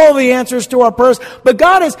received all the answers to our prayers, but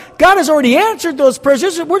God has already answered those prayers.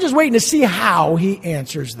 We're just waiting to see how he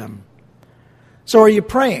answers them. So are you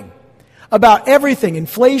praying about everything?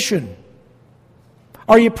 Inflation.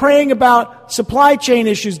 Are you praying about supply chain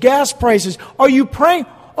issues, gas prices? Are you praying?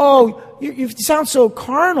 Oh, you sound so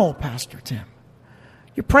carnal, Pastor Tim.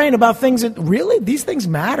 You're praying about things that, really? These things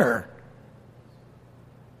matter.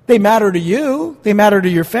 They matter to you. They matter to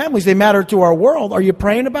your families. They matter to our world. Are you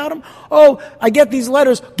praying about them? Oh, I get these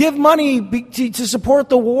letters. Give money to support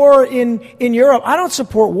the war in Europe. I don't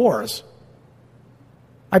support wars.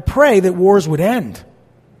 I pray that wars would end.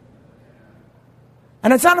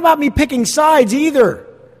 And it's not about me picking sides either.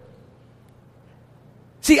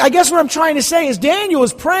 See, I guess what I'm trying to say is Daniel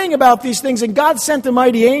was praying about these things, and God sent a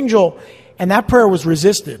mighty angel, and that prayer was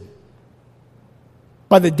resisted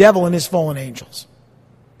by the devil and his fallen angels.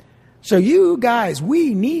 So you guys,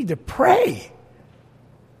 we need to pray.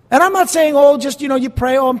 And I'm not saying, you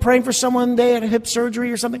pray, I'm praying for someone, they had a hip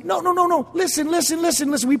surgery or something. No.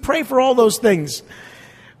 Listen. We pray for all those things.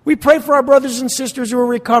 We pray for our brothers and sisters who are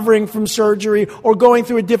recovering from surgery or going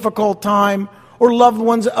through a difficult time, or loved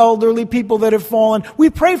ones, elderly people that have fallen. We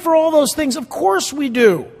pray for all those things. Of course we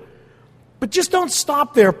do. But just don't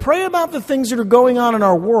stop there. Pray about the things that are going on in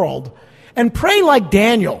our world. And pray like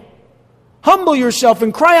Daniel. Humble yourself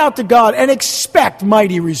and cry out to God and expect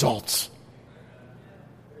mighty results.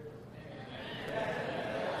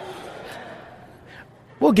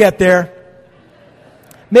 We'll get there.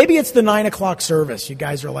 Maybe it's the 9 o'clock service. You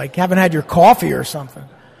guys are like, haven't had your coffee or something.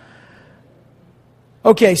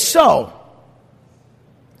 Okay, so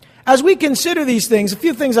as we consider these things, a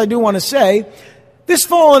few things I do want to say. This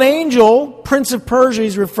fallen angel, Prince of Persia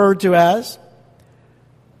he's referred to as,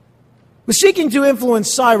 was seeking to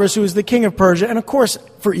influence Cyrus, who is the king of Persia, and of course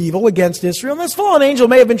for evil against Israel. And this fallen angel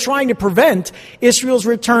may have been trying to prevent Israel's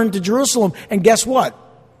return to Jerusalem. And guess what?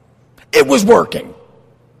 It was working.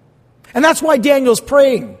 And that's why Daniel's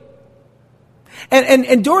praying.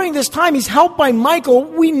 And during this time, he's helped by Michael.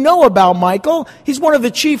 We know about Michael. He's one of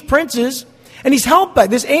the chief princes. And he's helped by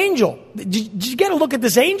this angel. Did you get a look at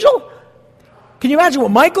this angel? Can you imagine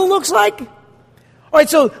what Michael looks like? All right,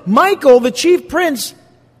 so Michael, the chief prince,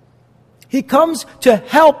 he comes to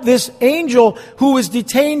help this angel who was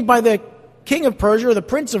detained by the king of Persia, or the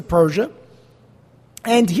prince of Persia.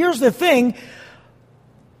 And here's the thing.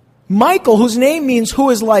 Michael, whose name means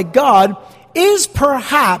who is like God, is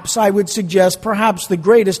perhaps, I would suggest, perhaps the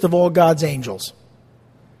greatest of all God's angels.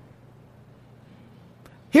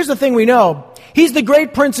 Here's the thing we know. He's the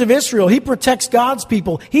great prince of Israel. He protects God's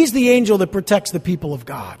people. He's the angel that protects the people of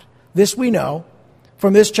God. This we know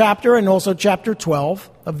from this chapter and also chapter 12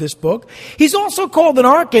 of this book. He's also called an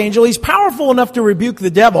archangel. He's powerful enough to rebuke the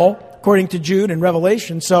devil, according to Jude and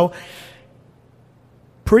Revelation. So,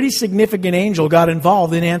 pretty significant angel got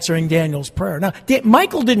involved in answering Daniel's prayer. Now,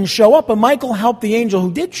 Michael didn't show up, but Michael helped the angel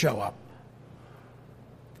who did show up.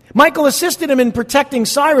 Michael assisted him in protecting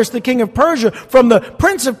Cyrus, the king of Persia, from the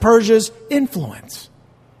prince of Persia's influence.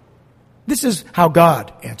 This is how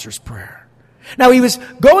God answers prayer. Now, he was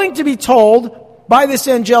going to be told by this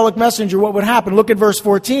angelic messenger what would happen. Look at verse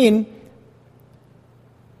 14.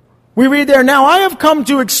 We read there, "Now I have come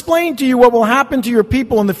to explain to you what will happen to your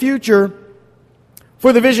people in the future,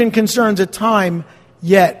 for the vision concerns a time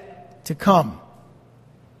yet to come."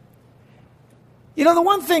 You know, the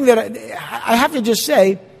one thing that I have to just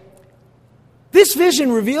say, this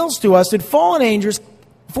vision reveals to us that fallen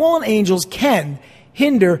angels can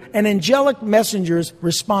hinder an angelic messenger's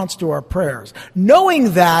response to our prayers.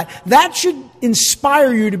 Knowing that should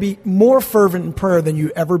inspire you to be more fervent in prayer than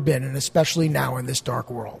you've ever been, and especially now in this dark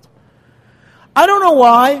world. I don't know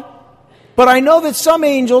why, but I know that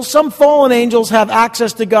some fallen angels have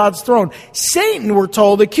access to God's throne. Satan, we're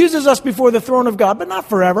told, accuses us before the throne of God, but not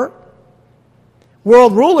forever.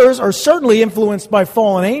 World rulers are certainly influenced by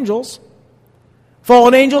fallen angels.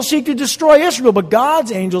 Fallen angels seek to destroy Israel, but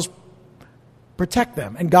God's angels protect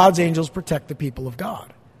them, and God's angels protect the people of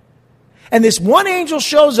God. And this one angel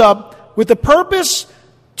shows up with the purpose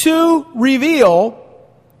to reveal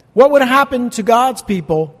what would happen to God's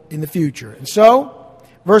people in the future. And so,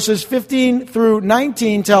 verses 15 through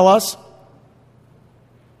 19 tell us,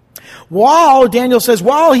 Daniel says,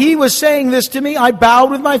 while he was saying this to me, I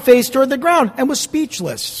bowed with my face toward the ground and was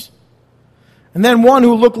speechless. And then one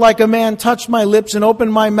who looked like a man touched my lips and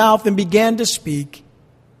opened my mouth and began to speak.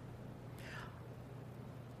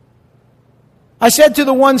 I said to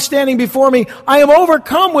the one standing before me, I am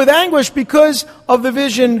overcome with anguish because of the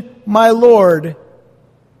vision, my Lord,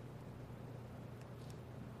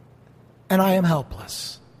 and I am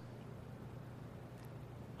helpless.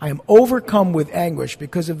 I am overcome with anguish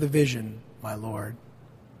because of the vision, my Lord,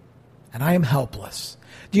 and I am helpless.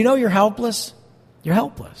 Do you know you're helpless? You're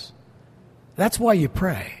helpless. That's why you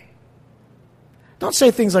pray. Don't say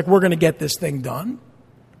things like, we're going to get this thing done.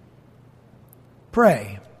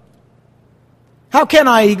 Pray. How can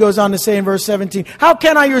I, he goes on to say in verse 17, how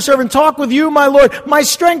can I, your servant, talk with you, my Lord? My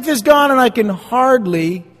strength is gone and I can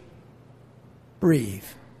hardly breathe.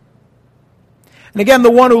 And again,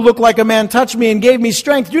 the one who looked like a man touched me and gave me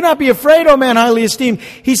strength. Do not be afraid, O man highly esteemed.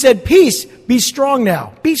 He said, peace, be strong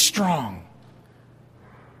now. Be strong.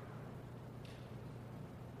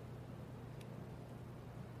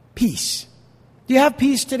 Peace. Do you have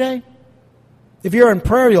peace today? If you're in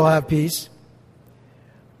prayer, you'll have peace.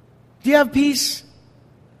 Do you have peace?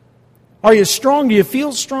 Are you strong? Do you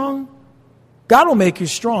feel strong? God will make you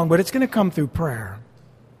strong, but it's going to come through prayer.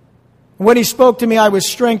 When he spoke to me, I was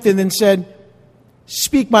strengthened and said,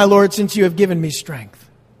 speak, my Lord, since you have given me strength.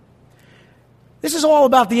 This is all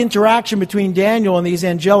about the interaction between Daniel and these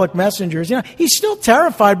angelic messengers. You know, he's still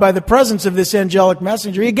terrified by the presence of this angelic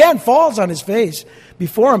messenger. He again falls on his face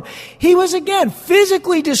before him. He was again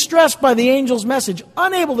physically distressed by the angel's message,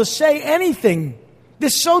 unable to say anything.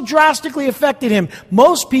 This so drastically affected him.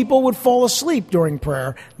 Most people would fall asleep during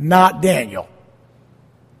prayer, not Daniel.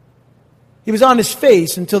 He was on his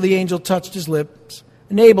face until the angel touched his lips,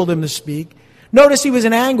 enabled him to speak. Notice he was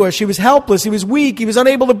in anguish. He was helpless. He was weak. He was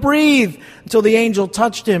unable to breathe until the angel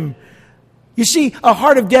touched him. You see a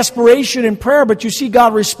heart of desperation in prayer, but you see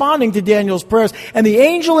God responding to Daniel's prayers. And the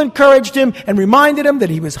angel encouraged him and reminded him that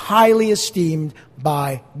he was highly esteemed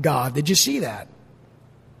by God. Did you see that?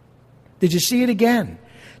 Did you see it again?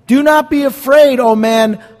 Do not be afraid, O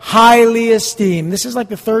man, highly esteemed. This is like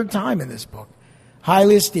the third time in this book.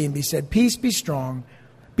 Highly esteemed. He said, peace, be strong.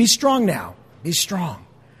 Be strong now. Be strong.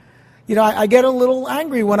 You know, I get a little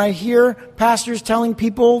angry when I hear pastors telling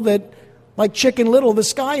people that, like Chicken Little, the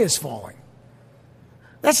sky is falling.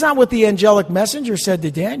 That's not what the angelic messenger said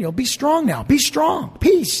to Daniel. Be strong now. Be strong.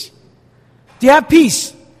 Peace. Do you have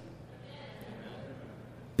peace?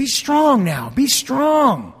 Be strong now. Be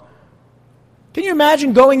strong. Can you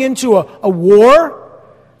imagine going into a war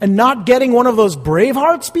and not getting one of those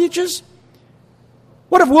Braveheart speeches?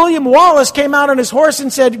 What if William Wallace came out on his horse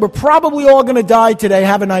and said, we're probably all going to die today,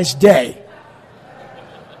 have a nice day?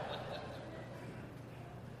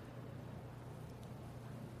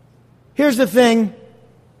 Here's the thing.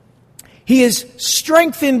 He is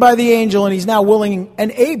strengthened by the angel and he's now willing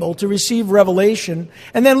and able to receive revelation.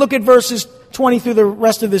 And then look at verses 20 through the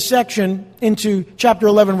rest of this section into chapter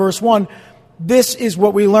 11, verse 1. This is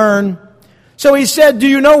what we learn. So he said, do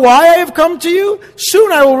you know why I have come to you?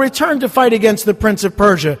 Soon I will return to fight against the prince of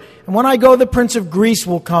Persia. And when I go, the prince of Greece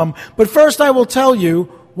will come. But first I will tell you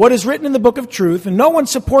what is written in the book of truth. And no one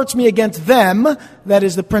supports me against them, that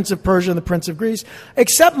is the prince of Persia and the prince of Greece,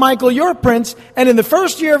 except Michael, your prince. And in the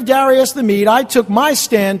first year of Darius the Mede, I took my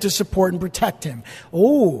stand to support and protect him.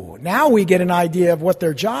 Oh, now we get an idea of what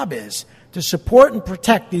their job is, to support and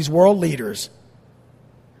protect these world leaders.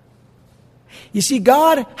 You see,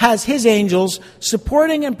 God has his angels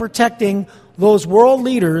supporting and protecting those world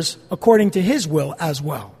leaders according to his will as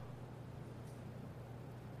well.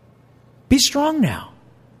 Be strong now.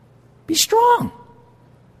 Be strong.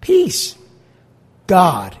 Peace.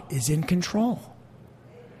 God is in control.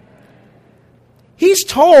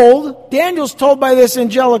 Daniel's told by this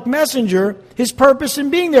angelic messenger, his purpose in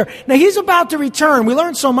being there. Now he's about to return. We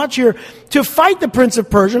learned so much here, to fight the prince of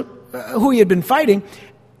Persia, who he had been fighting.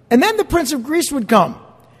 And then the prince of Greece would come.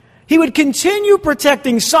 He would continue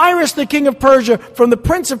protecting Cyrus, the king of Persia, from the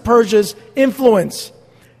prince of Persia's influence.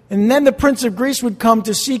 And then the prince of Greece would come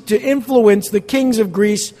to seek to influence the kings of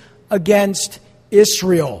Greece against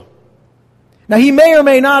Israel. Now, he may or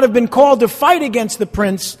may not have been called to fight against the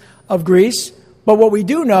prince of Greece, but what we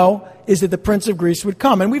do know is that the Prince of Greece would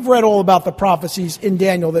come. And we've read all about the prophecies in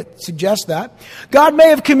Daniel that suggest that. God may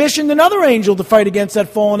have commissioned another angel to fight against that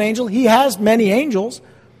fallen angel. He has many angels,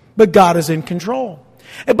 but God is in control.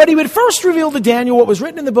 But he would first reveal to Daniel what was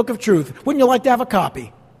written in the book of truth. Wouldn't you like to have a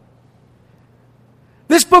copy?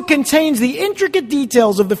 This book contains the intricate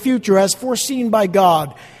details of the future as foreseen by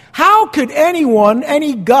God. How could anyone,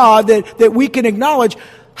 any God that we can acknowledge,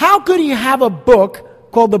 how could he have a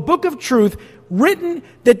book called the Book of Truth written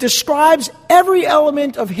that describes every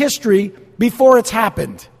element of history before it's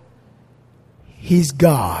happened? He's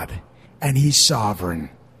God and he's sovereign.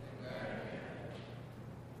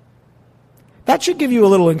 That should give you a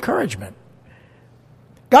little encouragement.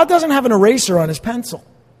 God doesn't have an eraser on his pencil.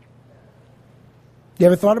 You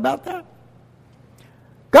ever thought about that?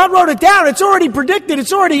 God wrote it down. It's already predicted.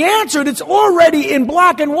 It's already answered. It's already in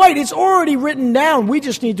black and white. It's already written down. We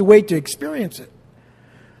just need to wait to experience it.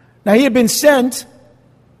 Now, he had been sent,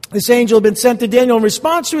 this angel had been sent to Daniel in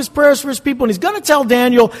response to his prayers for his people, and he's going to tell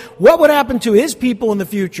Daniel what would happen to his people in the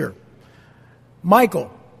future. Michael,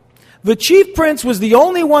 the chief prince, was the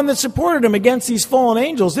only one that supported him against these fallen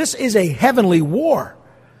angels. This is a heavenly war.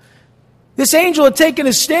 This angel had taken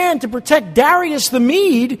a stand to protect Darius the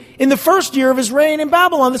Mede in the first year of his reign in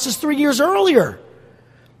Babylon. This is 3 years earlier.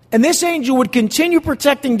 And this angel would continue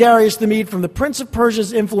protecting Darius the Mede from the prince of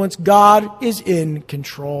Persia's influence. God is in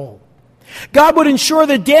control. God would ensure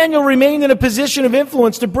that Daniel remained in a position of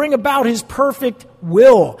influence to bring about his perfect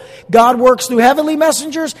will. God works through heavenly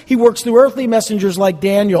messengers. He works through earthly messengers like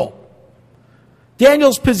Daniel.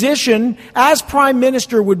 Daniel's position as prime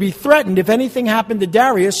minister would be threatened if anything happened to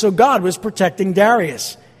Darius, so God was protecting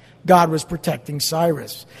Darius. God was protecting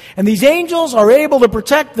Cyrus. And these angels are able to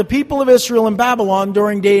protect the people of Israel in Babylon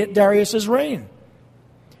during Darius' reign.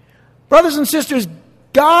 Brothers and sisters,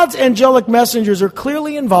 God's angelic messengers are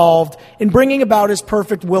clearly involved in bringing about his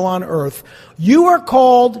perfect will on earth. You are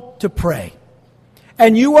called to pray,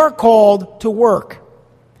 and you are called to work.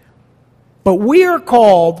 But we are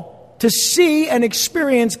called to see and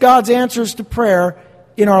experience God's answers to prayer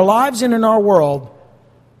in our lives and in our world.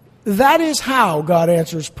 That is how God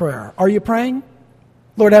answers prayer. Are you praying?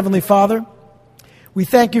 Lord Heavenly Father, we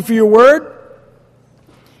thank you for your word.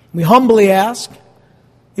 We humbly ask,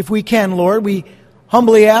 if we can, Lord, we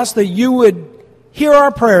humbly ask that you would hear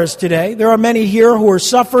our prayers today. There are many here who are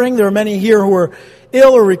suffering. There are many here who are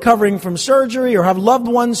ill or recovering from surgery or have loved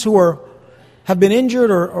ones who have been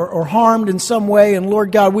injured or harmed in some way. And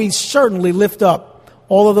Lord God, we certainly lift up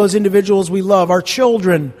all of those individuals we love, our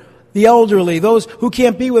children, the elderly, those who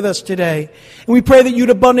can't be with us today. And we pray that you'd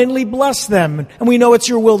abundantly bless them. And we know it's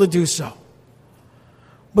your will to do so.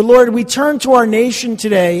 But Lord, we turn to our nation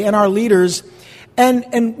today and our leaders,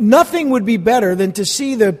 and nothing would be better than to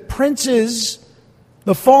see the princes,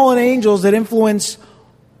 the fallen angels that influence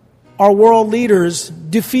our world leaders,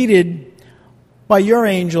 defeated by your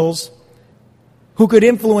angels who could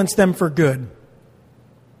influence them for good.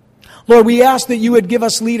 Lord, we ask that you would give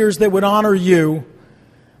us leaders that would honor you,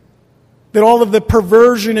 that all of the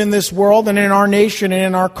perversion in this world and in our nation and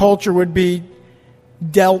in our culture would be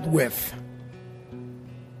dealt with.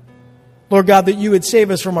 Lord God, that you would save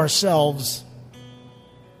us from ourselves.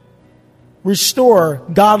 Restore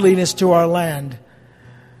godliness to our land.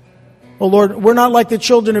 Oh Lord, we're not like the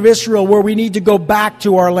children of Israel where we need to go back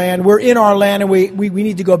to our land. We're in our land and we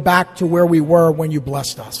need to go back to where we were when you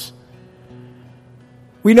blessed us.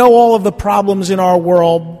 We know all of the problems in our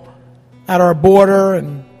world, at our border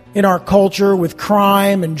and in our culture with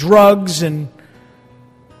crime and drugs and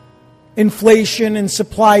inflation and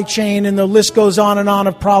supply chain, and the list goes on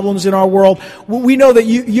of problems in our world. We know that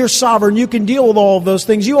you're sovereign. You can deal with all of those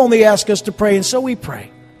things. You only ask us to pray, and so we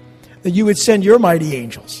pray that you would send your mighty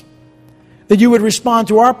angels, that you would respond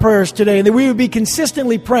to our prayers today, and that we would be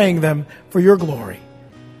consistently praying them for your glory.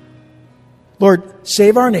 Lord,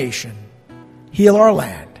 save our nation. Heal our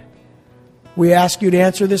land. We ask you to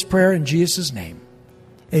answer this prayer in Jesus' name.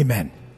 Amen.